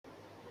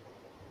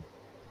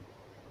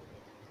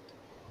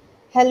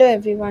Hello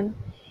everyone.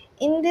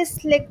 In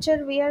this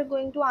lecture, we are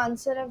going to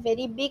answer a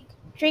very big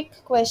trick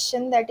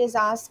question that is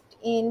asked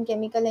in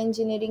chemical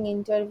engineering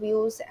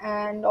interviews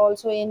and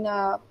also in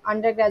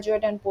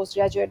undergraduate and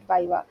postgraduate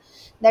Viva.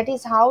 That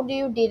is, how do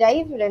you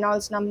derive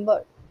Reynolds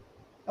number?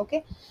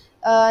 Okay.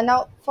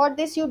 Now, for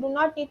this, you do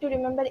not need to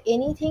remember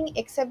anything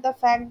except the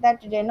fact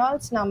that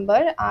Reynolds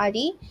number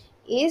RE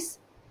is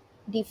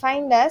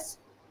defined as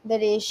the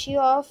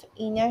ratio of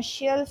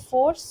inertial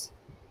force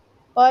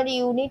per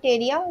unit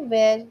area,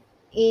 where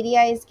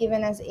area is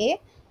given as A,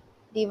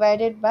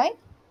 divided by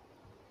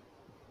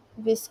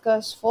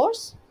viscous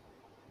force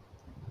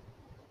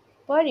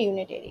per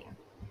unit area.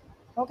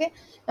 Okay.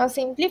 Now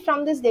simply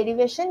from this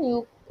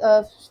derivation,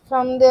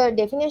 from the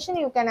definition,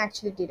 you can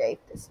actually derive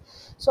this.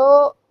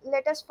 So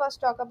let us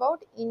first talk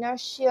about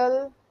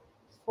inertial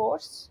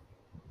force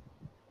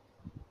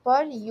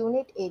per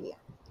unit area.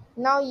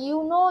 Now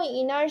you know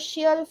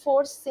inertial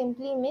force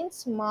simply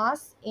means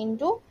mass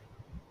into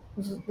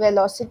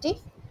velocity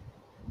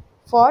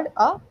for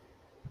a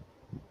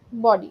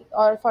body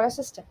or for a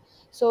system.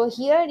 So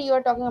here you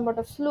are talking about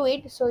a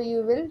fluid, so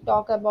you will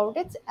talk about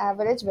its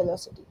average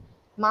velocity,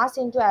 mass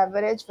into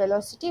average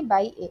velocity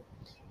by A.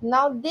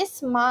 Now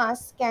this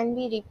mass can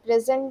be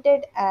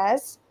represented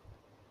as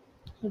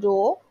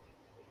rho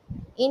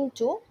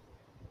into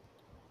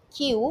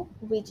Q,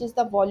 which is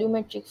the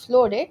volumetric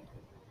flow rate,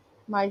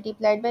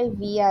 multiplied by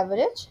V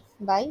average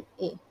by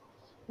A.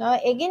 Now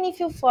again,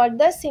 if you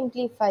further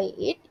simplify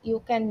it,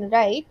 you can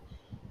write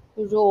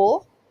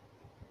rho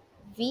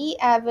V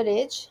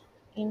average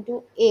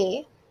into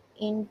A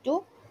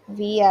into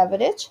V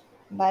average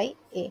by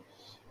A,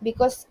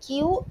 because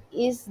Q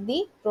is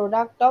the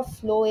product of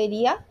flow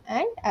area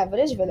and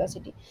average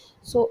velocity.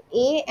 So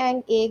A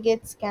and A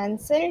gets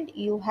cancelled.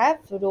 You have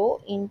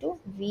rho into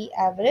V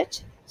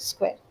average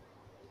square.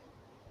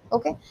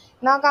 Okay.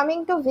 Now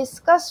coming to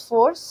viscous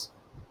force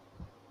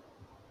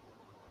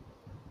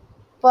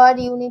per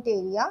unit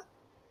area.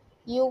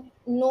 You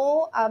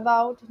know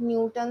about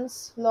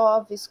Newton's law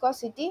of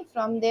viscosity.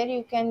 From there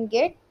you can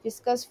get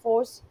viscous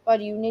force per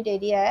unit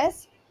area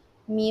as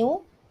mu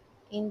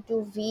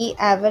into V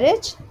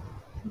average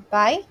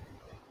by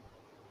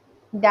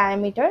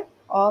diameter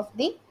of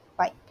the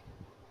pipe.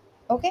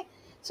 Okay,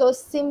 so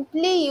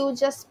simply you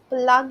just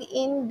plug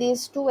in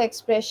these two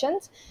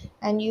expressions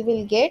and you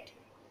will get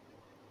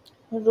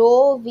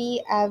rho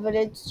V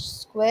average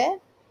square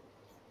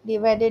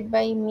divided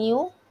by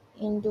mu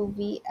into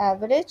V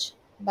average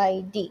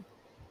by D,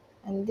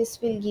 and this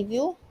will give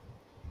you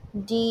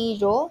d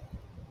rho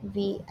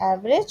V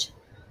average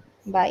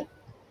by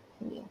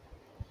mu.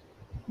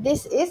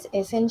 This is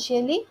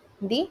essentially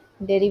the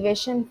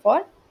derivation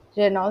for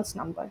Reynolds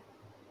number.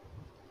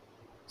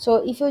 So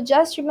if you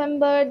just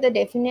remember the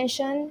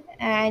definition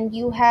and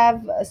you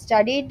have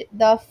studied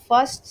the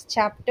first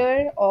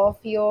chapter of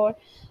your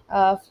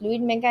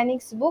fluid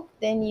mechanics book,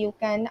 then you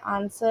can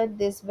answer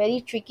this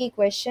very tricky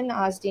question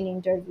asked in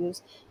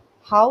interviews.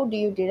 How do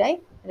you derive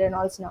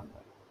Reynolds number?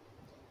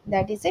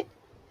 That is it.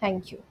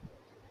 Thank you.